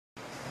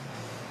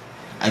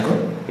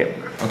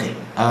Yep. Okay.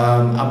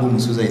 Abu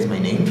Musuuza is my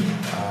name.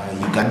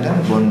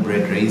 Ugandan, born,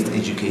 bred, raised,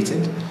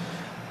 educated.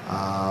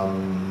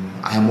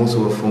 I am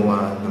also a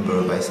former member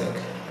of AIESEC.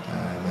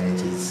 And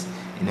it is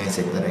in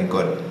AIESEC that I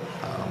got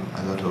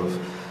a lot of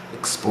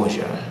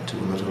exposure to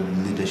a lot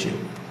of leadership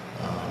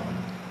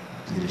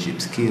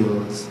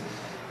skills,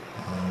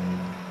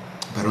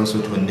 but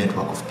also to a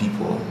network of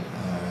people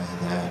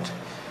that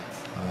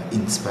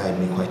inspired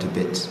me quite a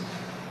bit.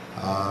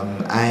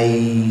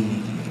 I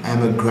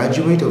am a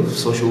graduate of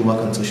social work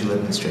and social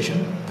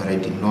administration, but I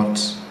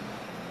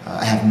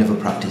have never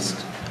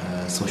practiced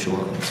social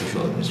work and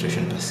social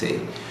administration per se.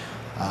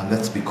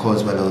 That's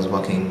because while I was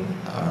working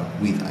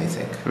with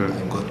AIESEC,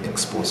 I got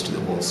exposed to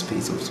the whole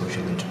space of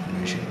social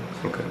entrepreneurship.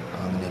 Okay.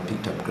 And I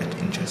picked up great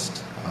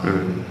interest.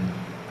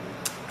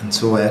 And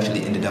so I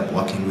actually ended up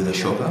working with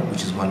Ashoka,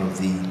 which is one of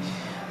the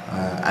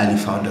early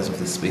founders of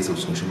the space of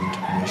social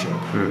entrepreneurship,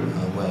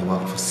 where I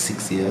worked for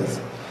 6 years,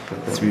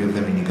 3 of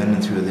them in Uganda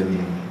and 3 of them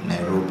in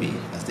Nairobi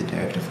as the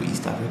director for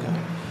East Africa.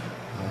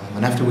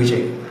 And after which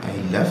I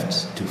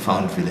left to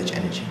found Village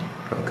Energy.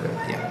 Okay.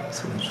 Yeah.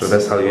 So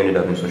that's how you ended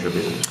up in social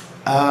business?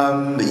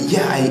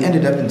 Yeah, I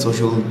ended up in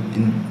social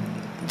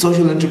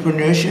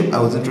entrepreneurship. I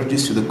was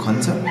introduced to the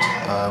concept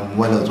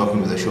while I was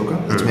working with Ashoka.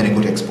 That's when I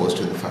got exposed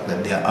to the fact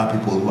that there are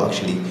people who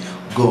actually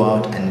go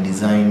out and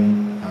design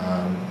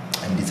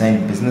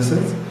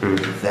businesses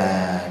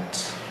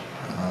that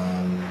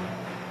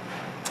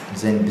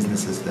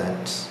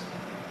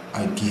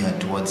are geared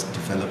towards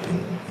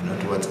developing,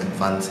 towards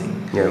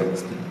advancing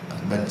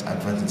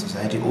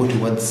society, or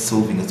towards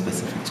solving a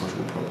specific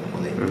social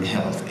problem, like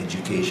health,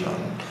 education,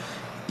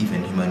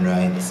 even human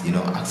rights,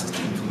 access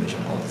to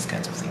information, all these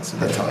kinds of things. So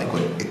that's how I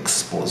got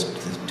exposed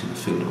to the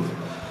field of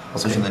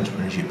social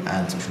entrepreneurship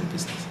and social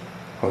business.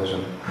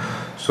 Awesome.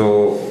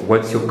 So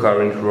what's your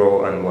current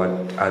role and what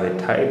are the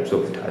types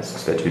of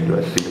tasks that you do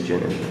at Village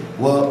Energy?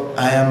 Well,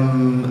 I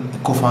am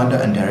co-founder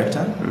and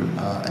director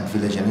at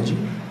Village Energy.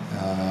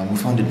 We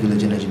founded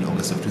Village Energy in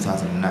August of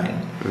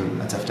 2009.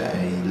 That's after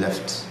I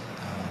left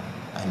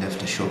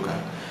Ashoka.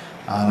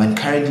 And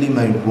currently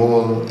my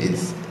role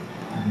is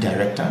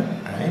director,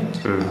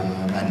 right?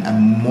 And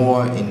I'm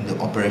more in the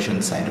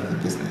operation side of the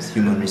business,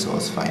 human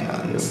resource,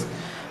 finance,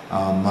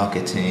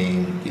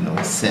 marketing,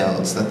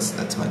 sales.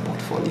 That's my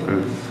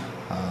portfolio,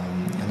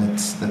 and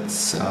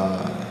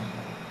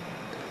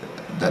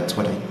that's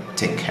what I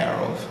take care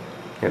of,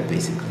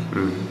 basically.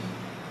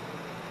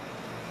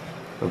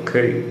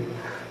 Okay,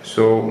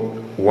 so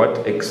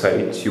what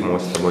excites you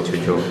most about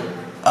your job?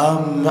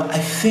 I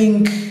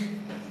think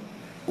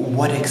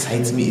what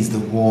excites me is the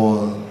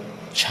whole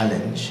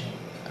challenge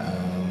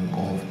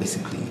of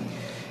basically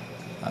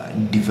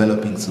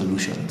developing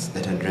solutions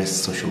that address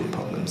social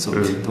problems. So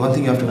the one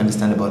thing you have to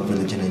understand about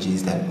Village Energy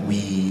is that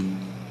we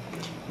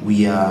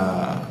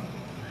are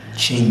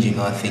changing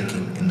our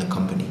thinking in the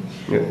company,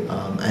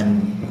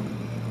 and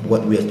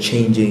what we are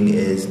changing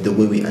is the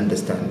way we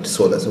understand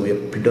solar. So we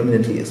are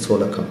predominantly a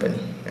solar company,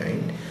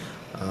 right?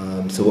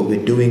 So what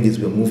we're doing is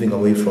we're moving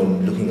away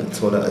from looking at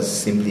solar as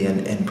simply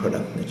an end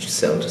product that you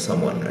sell to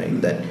someone,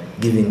 right? That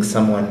giving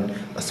someone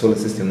a solar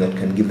system that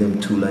can give them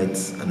 2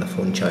 lights and a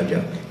phone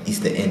charger is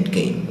the end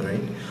game,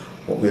 right?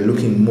 What we're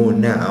looking more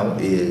now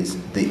is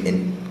the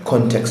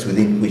context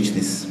within which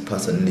this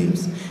person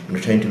lives. And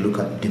we're trying to look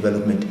at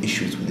development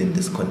issues within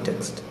this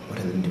context. What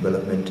are the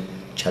development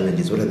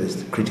challenges? What are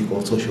the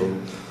critical social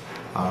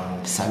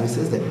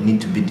services that need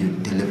to be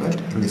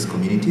delivered in these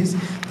communities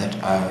that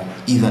are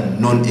either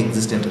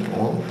non-existent at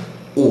all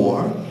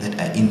or that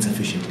are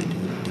insufficiently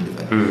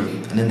delivered.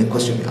 And then the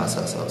question we ask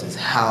ourselves is,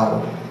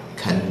 how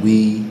can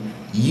we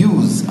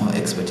use our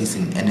expertise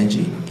in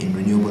energy, in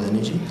renewable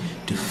energy,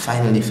 to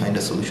finally find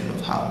a solution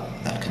of how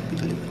that can be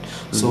delivered?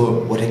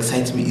 So what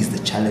excites me is the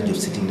challenge of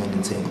sitting down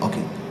and saying,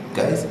 okay,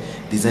 guys,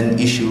 there's an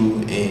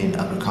issue in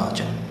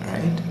agriculture,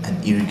 right,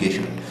 and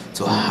irrigation.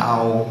 So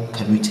how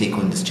can we take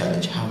on this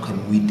challenge? How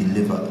can we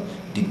develop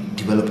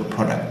a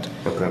product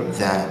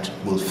that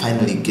will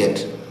finally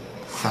get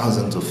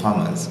thousands of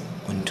farmers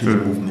onto the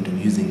movement of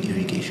using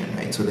irrigation,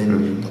 right? So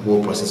then the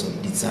whole process of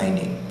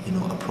designing,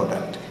 a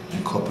product,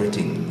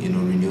 incorporating,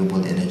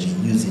 renewable energy,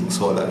 using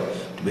solar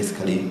to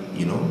basically,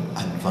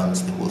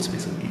 advance the whole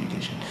space of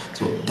irrigation.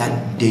 So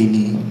that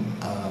daily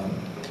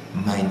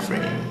mind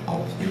frame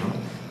of,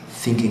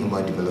 thinking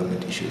about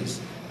development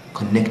issues,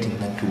 connecting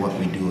that to what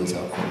we do as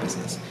our core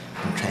business,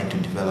 and trying to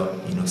develop,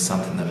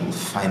 something that will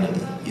finally,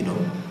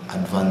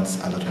 advance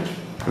a lot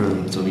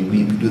of. So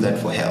we do that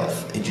for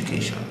health,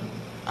 education,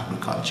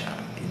 agriculture,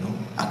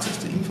 access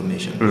to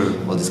information,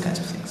 all these kinds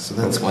of things. So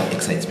that's what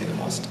excites me the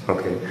most.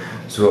 Okay.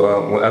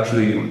 So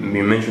actually,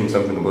 you mentioned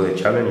something about the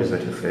challenges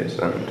that you face,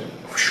 and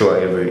for sure,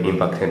 every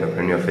impact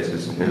entrepreneur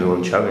faces his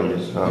own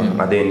challenges.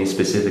 Are there any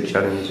specific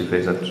challenges you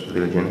face at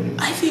Village Energy?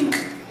 I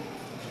think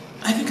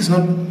it's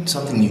not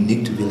something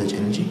unique to Village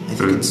Energy. I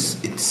think it's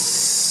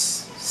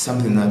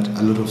something that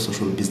a lot of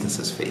social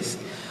businesses face,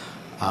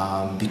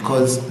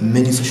 because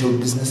many social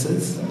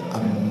businesses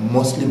are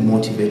mostly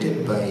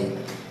motivated by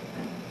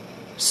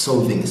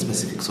solving a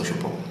specific social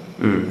problem,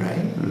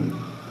 right?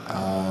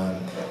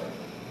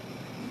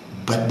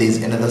 But there's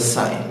another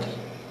side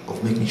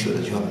of making sure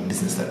that you have a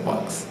business that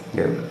works.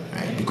 Yeah.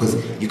 Right? Because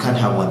you can't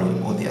have one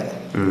or the other.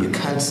 You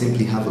can't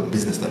simply have a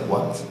business that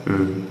works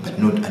but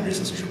not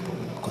address a social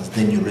problem, because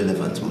then your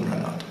relevance will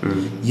run out.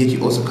 Yet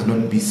you also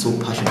cannot be so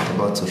passionate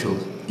about social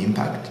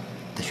impact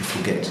that you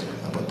forget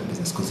about the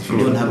business. Because if you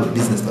don't have a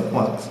business that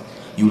works,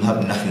 you will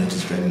have nothing that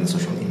is driving the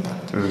social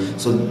impact.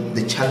 So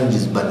the challenge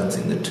is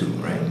balancing the two,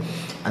 right?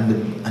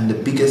 And the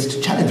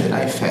biggest challenge that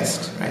I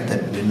faced, right,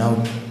 that we're now,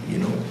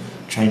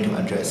 trying to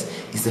address,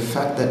 is the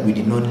fact that we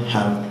did not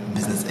have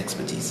business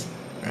expertise,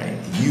 right?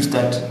 You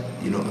start,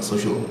 a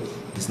social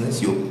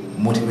business, you're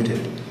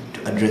motivated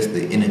to address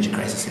the energy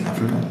crisis in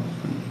Africa,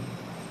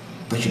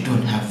 but you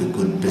don't have the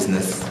good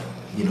business,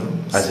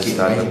 skill,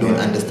 right? You don't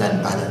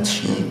understand balance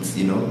sheets,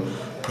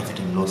 profit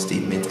and loss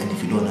statements, and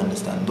if you don't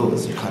understand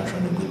those, you can't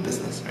run a good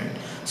business, right?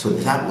 So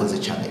that was a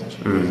challenge,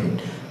 right?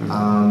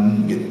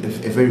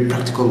 A very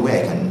practical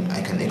way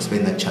I can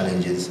explain that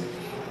challenge is,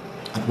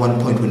 at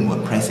one point when we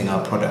were pricing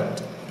our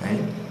product,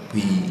 right,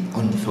 we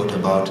only thought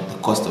about the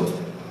cost of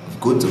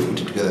goods of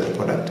putting together the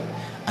product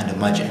and the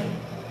margin,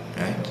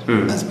 right,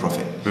 as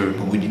profit.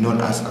 But we did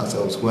not ask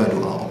ourselves, where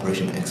do our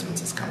operational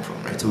expenses come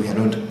from, right? So we had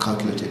not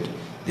calculated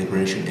the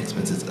operational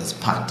expenses as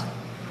part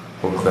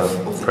of the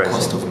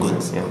cost of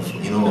goods, of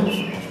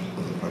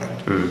the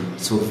product.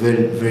 So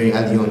very, very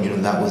early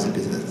on, that was the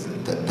business,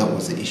 that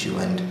was the issue,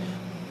 and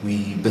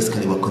we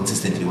basically were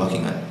consistently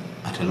working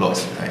at a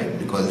loss, right?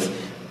 Because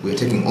we're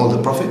taking all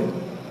the profit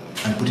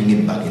and putting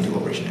it back into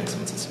operational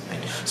expenses,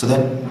 right? So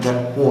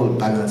that whole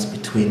balance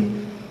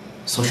between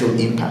social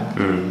impact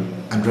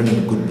and running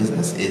a good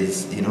business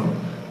is a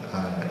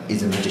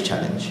major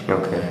challenge.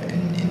 Okay.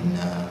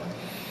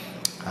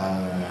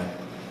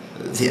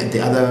 The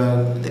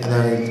other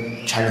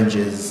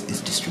challenges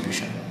is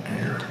distribution,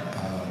 right?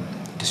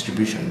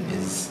 Distribution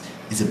is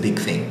a big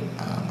thing.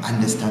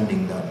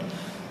 Understanding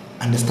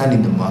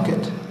the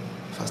market,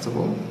 first of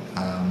all,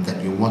 that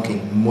you're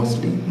working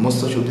most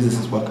social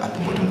businesses work at the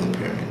bottom of the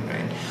pyramid,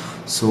 right?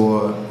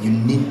 So you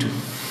need to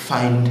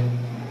find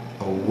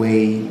a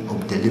way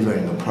of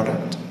delivering a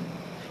product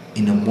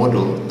in a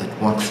model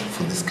that works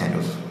for this kind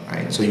of,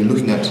 right? So you're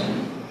looking at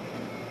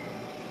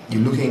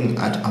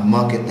a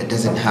market that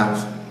doesn't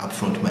have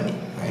upfront money,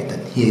 right?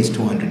 That here is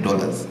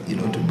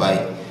 $200, to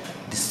buy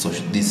this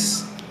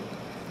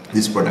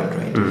product,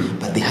 right?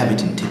 But they have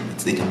it in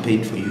tickets. They can pay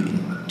it for you in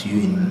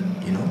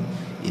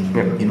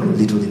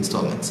little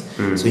installments.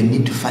 So you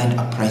need to find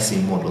a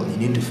pricing model. You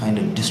need to find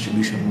a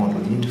distribution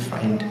model. You need to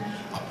find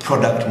a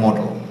product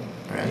model,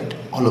 right?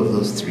 All of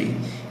those three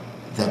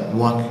that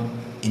work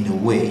in a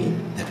way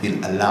that will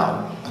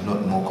allow a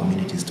lot more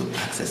communities to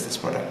access this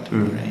product,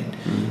 right?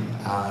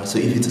 So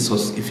if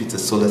it's a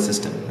solar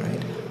system,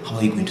 right? How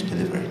are you going to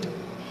deliver it,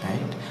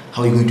 right?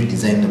 How are you going to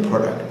design the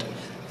product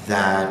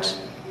that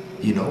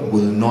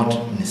will not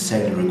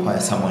necessarily require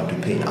someone to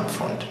pay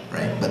upfront,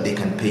 right? But they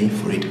can pay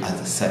for it as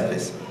a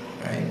service,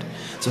 right?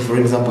 So, for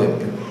example,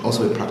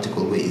 also a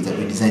practical way is that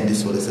we designed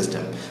this solar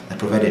system that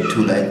provided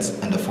 2 lights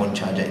and a phone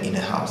charger in a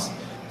house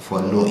for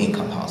a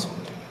low-income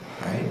household,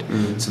 right?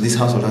 So this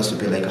household has to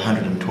pay like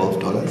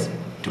 $112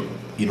 to,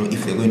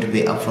 if they're going to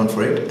pay upfront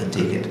for it and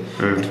take it.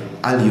 But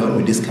early on,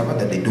 we discovered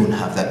that they don't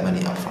have that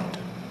money upfront,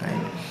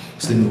 right?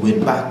 So then we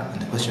went back,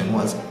 and the question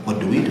was, what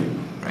do we do,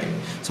 right?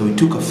 So we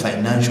took a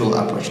financial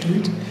approach to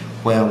it,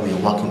 where we are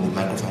working with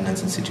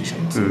microfinance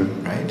institutions,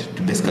 right,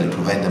 to basically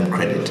provide them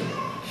credit.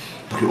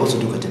 But we also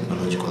took a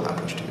technological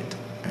approach to it,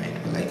 right?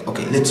 We're like,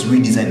 okay, let's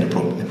redesign the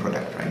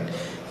product, right?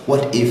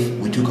 What if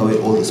we took away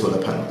all the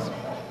solar panels,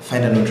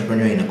 find an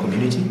entrepreneur in a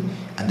community,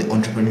 and the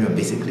entrepreneur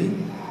basically,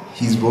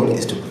 his role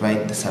is to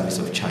provide the service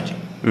of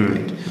charging,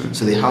 right?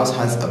 So the house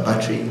has a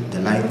battery, the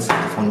lights,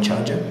 the phone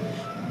charger,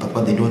 but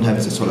what they don't have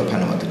is a solar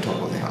panel at the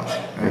top of the house,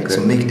 right?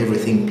 So make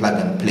everything plug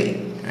and play,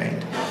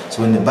 right?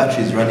 So when the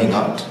battery is running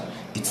out,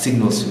 it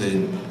signals to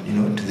the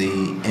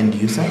end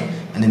user,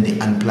 and then they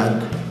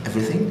unplug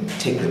everything,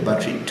 take the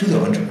battery to the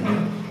entrepreneur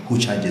who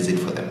charges it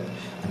for them.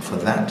 And for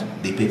that,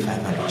 they pay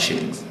 500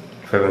 shillings.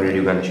 500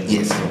 Uganda shillings?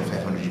 Yes,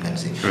 500 Uganda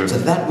shillings. So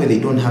that way they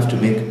don't have to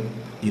make,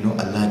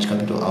 a large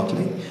capital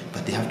outlay,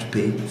 but they have to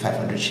pay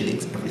 500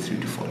 shillings every 3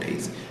 to 4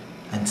 days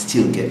and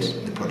still get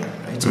the product,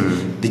 right? So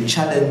the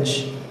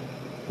challenge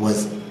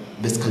was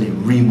basically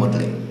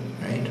remodeling,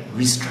 right?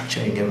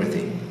 Restructuring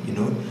everything,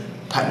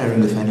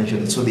 partnering with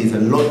financial. So there's a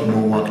lot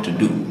more work to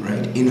do,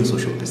 right, in a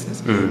social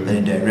business than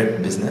a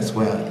direct business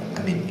where,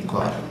 you go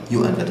out,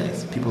 you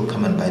advertise, people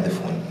come and buy the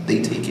phone,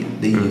 they take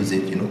it, they use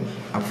it,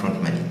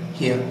 upfront money.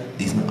 Here,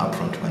 there's no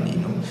upfront money,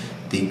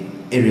 The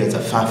areas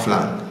are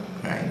far-flung,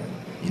 right?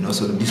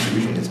 So the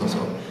distribution is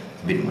also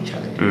a bit more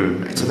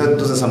challenging, right? So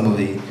those are some of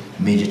the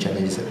major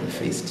challenges that we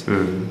faced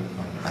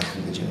as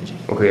with the journey.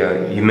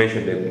 Okay, you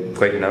mentioned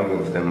quite a number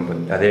of them,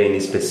 but are there any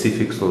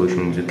specific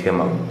solutions you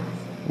came up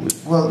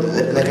with? Well,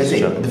 like I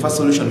said, the first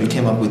solution we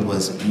came up with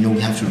was, we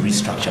have to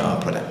restructure our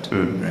product,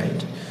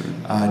 right?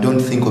 Don't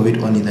think of it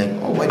only like,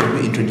 why did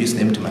we introduce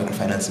them to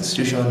microfinance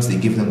institutions? They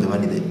give them the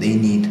money that they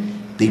need.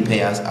 they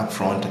pay us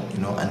upfront,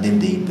 and then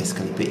they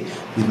basically pay.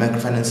 With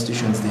microfinance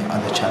institutions, there are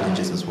other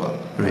challenges as well,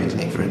 right?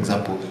 Like, for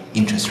example,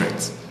 interest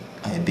rates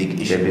are a big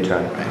issue,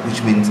 right?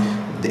 Which means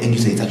the end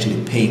user is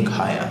actually paying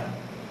higher,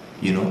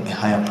 a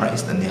higher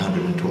price than the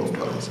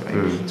 $112,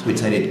 right? So we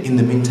decided, in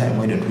the meantime,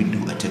 why don't we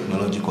do a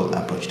technological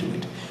approach to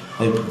it?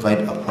 Why we provide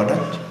a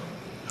product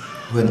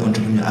where an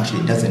entrepreneur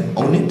actually doesn't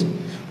own it,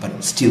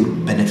 but still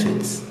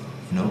benefits,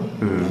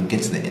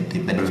 gets the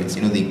benefits.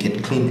 They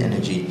get clean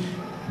energy,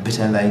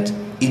 better light,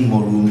 in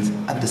more rooms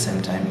at the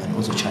same time, and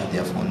also charge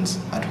their phones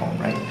at home,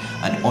 right?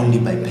 And only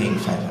by paying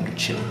 500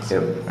 shillings,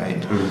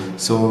 right?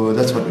 So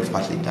that's what we've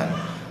partly done.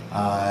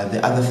 The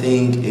other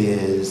thing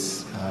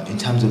is, in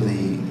terms of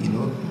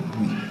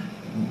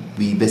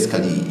we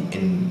basically,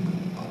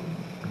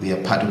 we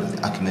are part of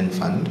the Acumen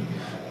Fund.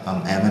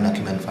 I am an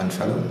Acumen Fund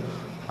fellow,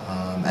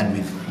 and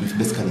we've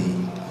basically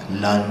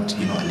learned,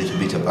 a little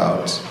bit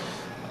about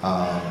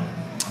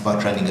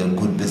running a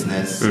good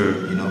business,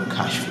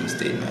 cash flow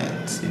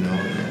statements,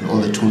 and all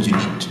the tools you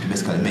need to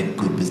basically make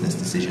good business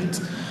decisions.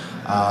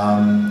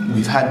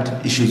 We've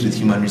had issues with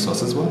human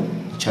resource as well,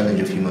 the challenge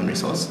of human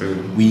resource.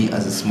 We,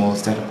 as a small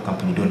startup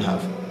company, don't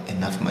have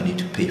enough money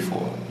to pay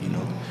for,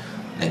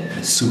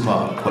 like super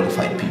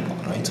qualified people,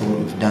 right? So what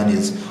we've done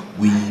is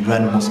we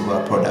run most of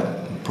our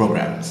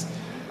programs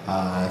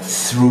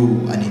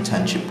through an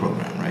internship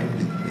program, right?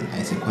 With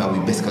AIESEC, where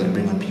we basically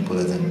bring on people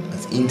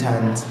as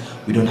interns.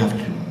 We don't have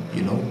to,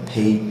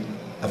 pay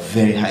a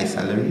very high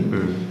salary,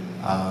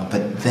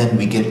 but then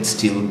we get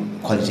still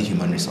quality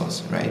human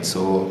resource, right?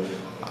 So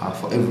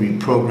for every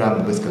program,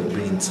 we basically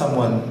bring in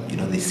someone,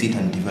 they sit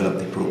and develop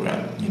the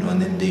program,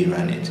 and then they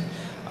run it.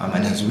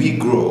 And as we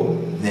grow,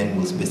 then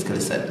we'll basically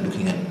start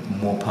looking at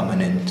more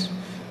permanent.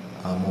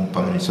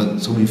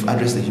 So we've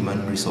addressed the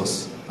human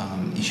resource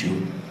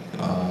issue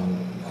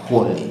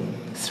wholly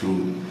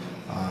through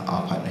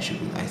our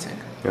partnership with AIESEC.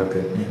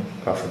 Okay,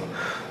 perfect.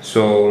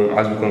 So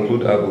as we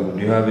conclude, Abu, do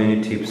you have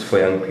any tips for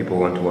young people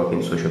who want to work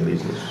in social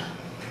business?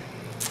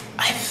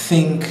 I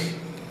think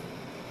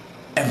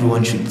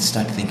everyone should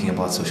start thinking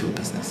about social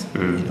business,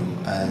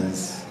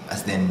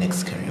 as their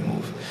next career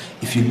move.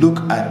 If you look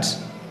at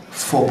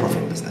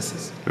for-profit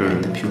businesses, right,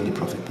 the purely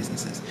profit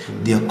businesses,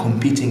 they are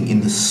competing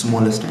in the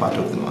smallest part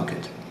of the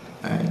market,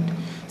 right?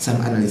 Some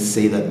analysts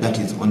say that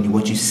is only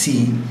what you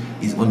see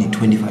is only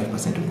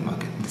 25% of the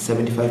market. The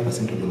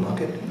 75% of the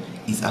market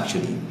is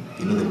actually,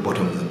 the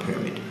bottom of the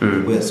pyramid,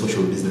 where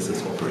social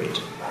businesses operate,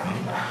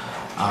 right?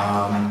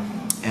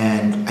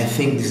 And I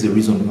think this is the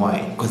reason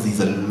why, because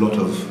there's a lot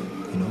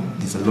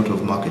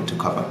of market to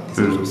cover, there's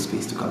a lot of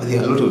space to cover,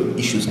 there are a lot of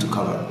issues to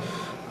cover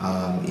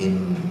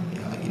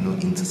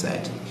in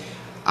society.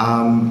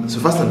 So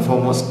first and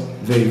foremost,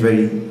 very,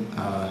 very,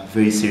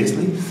 very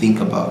seriously, think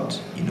about,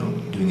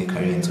 doing a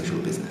career in social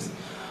business.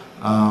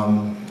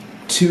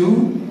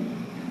 Two,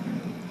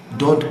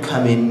 don't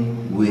come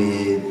in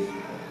with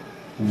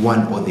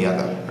one or the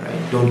other,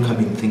 right? Don't come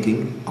in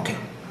thinking, okay,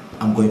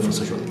 I'm going for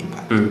social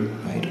impact,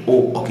 right?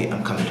 Or, okay,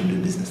 I'm coming to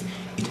do business.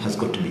 It has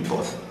got to be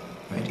both,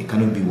 right? It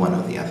cannot be one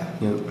or the other,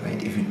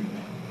 right? If you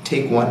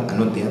take one and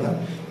not the other,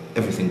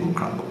 everything will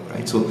crumble,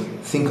 right? So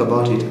think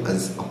about it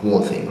as a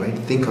whole thing, right?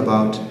 Think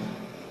about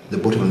the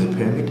bottom of the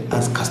pyramid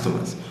as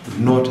customers,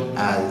 not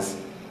as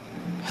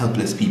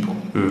helpless people,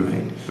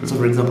 right? So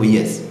for example,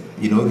 yes,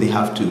 they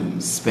have to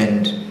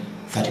spend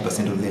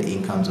 30% of their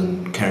incomes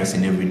on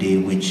kerosene every day,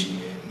 which,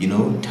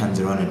 turns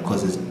around and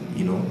causes,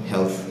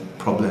 health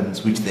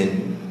problems, which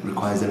then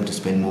requires them to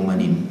spend more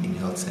money in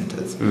health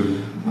centers,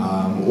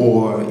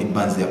 or it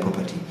burns their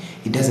property.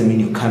 It doesn't mean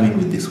you come in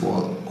with this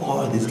wall,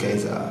 oh, these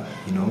guys are,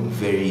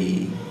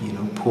 very,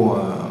 poor,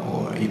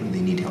 or,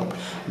 they need help.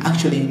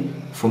 Actually,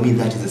 for me,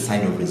 that is a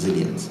sign of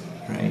resilience,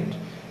 right?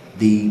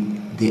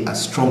 They are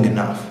strong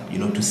enough,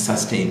 to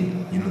sustain,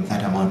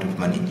 that amount of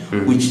money,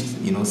 which,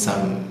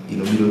 some,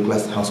 middle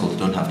class households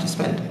don't have to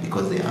spend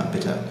because they are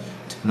better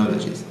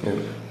technologies.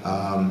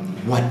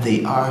 What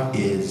they are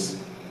is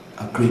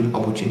a great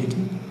opportunity,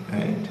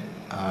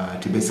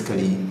 right? To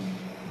basically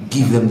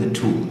give them the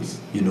tools,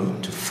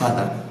 to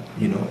further,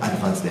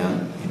 advance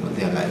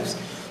their lives.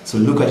 So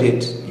look at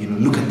it,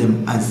 look at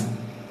them as,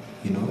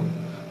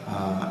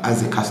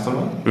 as a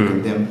customer, look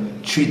at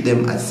them, treat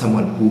them as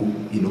someone who,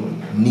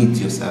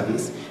 needs your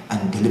service,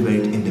 and deliver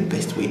it in the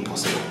best way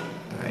possible,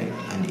 right?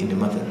 And in a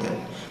method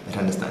that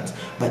understands.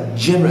 But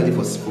generally,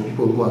 for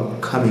people who are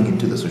coming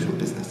into the social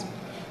business,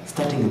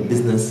 starting a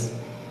business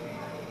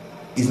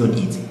is not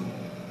easy,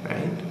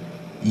 right?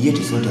 Yet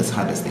it's not as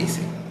hard as they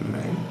say,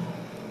 right?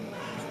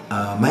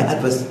 My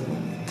advice,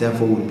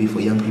 therefore, would be for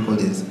young people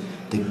is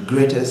the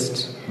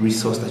greatest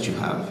resource that you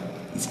have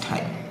is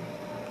time,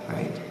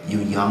 right?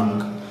 You're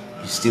young,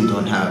 you still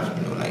don't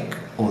have, like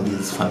all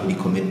these family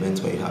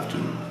commitments where you have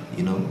to,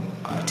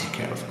 take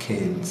care of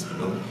kids,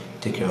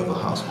 take care of a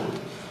household.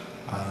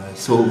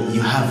 So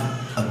you have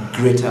a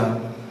greater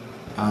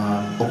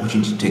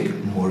opportunity to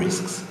take more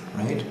risks,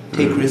 right?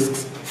 Take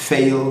risks,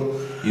 fail,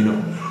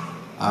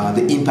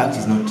 the impact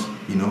is not,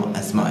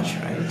 as much,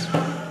 right?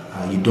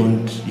 you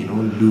don't,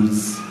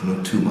 lose,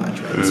 too much,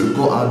 right? So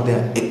go out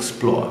there,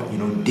 explore,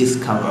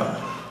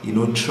 discover,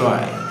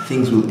 try.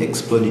 Things will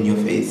explode in your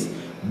face.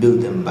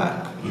 Build them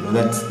back.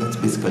 That's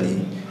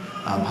basically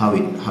how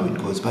it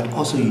goes. But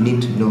also, you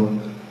need to know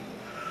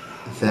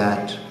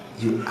that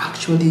you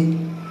actually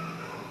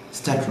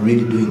start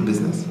really doing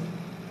business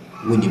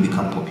when you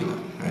become popular,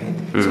 right?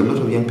 So a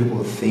lot of young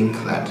people think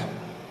that,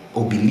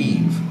 or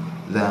believe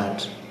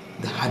that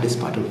the hardest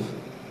part of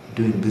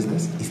doing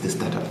business is the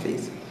startup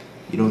phase.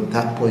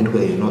 That point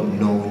where you're not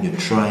known, you're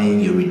trying,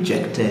 you're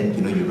rejected,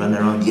 you run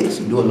around. Yes,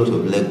 you do a lot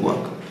of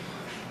legwork,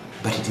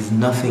 but it is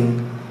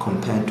nothing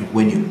compared to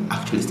when you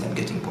actually start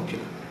getting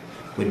popular.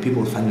 When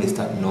people finally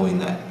start knowing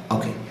that,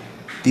 okay,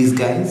 these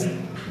guys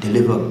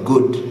deliver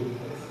good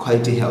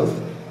quality health,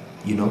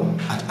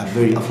 at a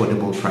very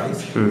affordable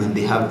price, and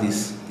they have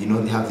this,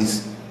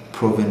 this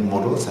proven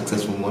model,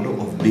 successful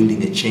model of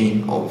building a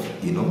chain of,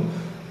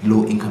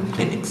 low-income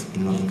clinics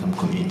in low-income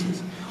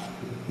communities.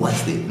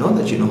 Once they know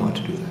that you know how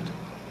to do that,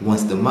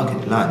 once the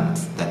market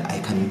learns that I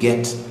can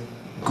get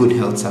good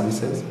health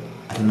services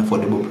at an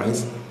affordable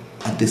price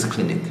at this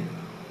clinic,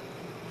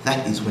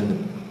 that is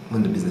when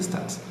the business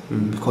starts.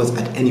 Because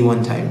at any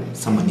one time,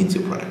 someone needs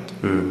your product,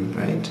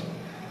 right?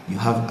 You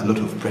have a lot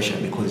of pressure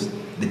because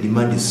the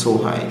demand is so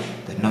high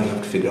that now you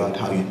have to figure out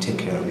how you take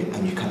care of it,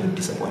 and you cannot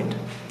disappoint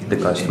the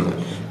customer.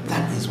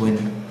 That is when,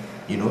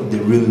 the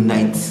real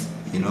nights,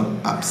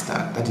 up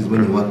start. That is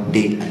when you work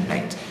day and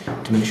night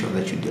to make sure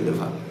that you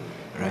deliver,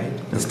 right?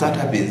 The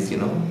startup is,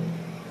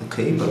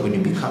 okay, but when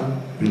you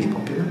become really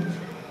popular,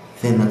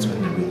 then that's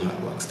when the real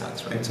hard work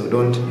starts, right? So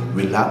don't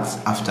relax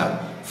after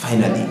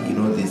finally,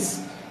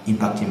 this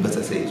impact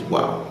investor says,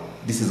 wow,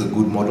 this is a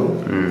good model.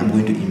 I'm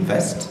going to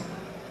invest,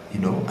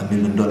 $1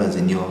 million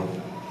in your,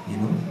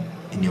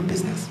 in your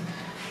business.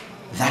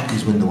 That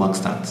is when the work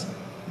starts,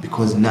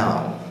 because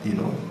now,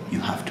 you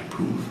have to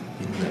prove,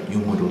 that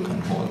your model can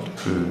hold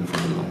for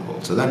the long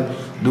haul. So that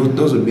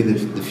those would be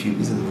the few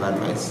pieces of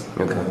advice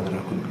that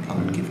I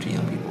would give to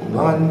young people.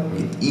 One,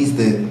 it is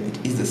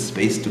the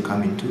space to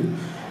come into.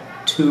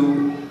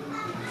 Two,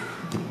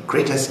 the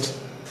greatest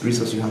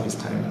resource you have is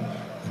time.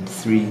 And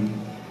three,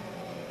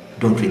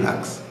 don't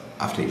relax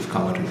after you've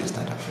come out of your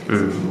startup phase.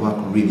 The work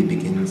really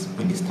begins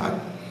when you start,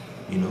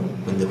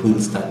 when the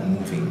wheels start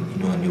moving,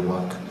 and your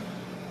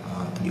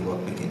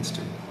work begins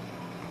to.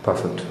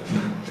 Perfect.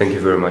 Thank you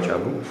very much,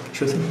 Abu.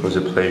 Sure thing. It was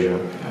a pleasure.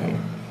 All right.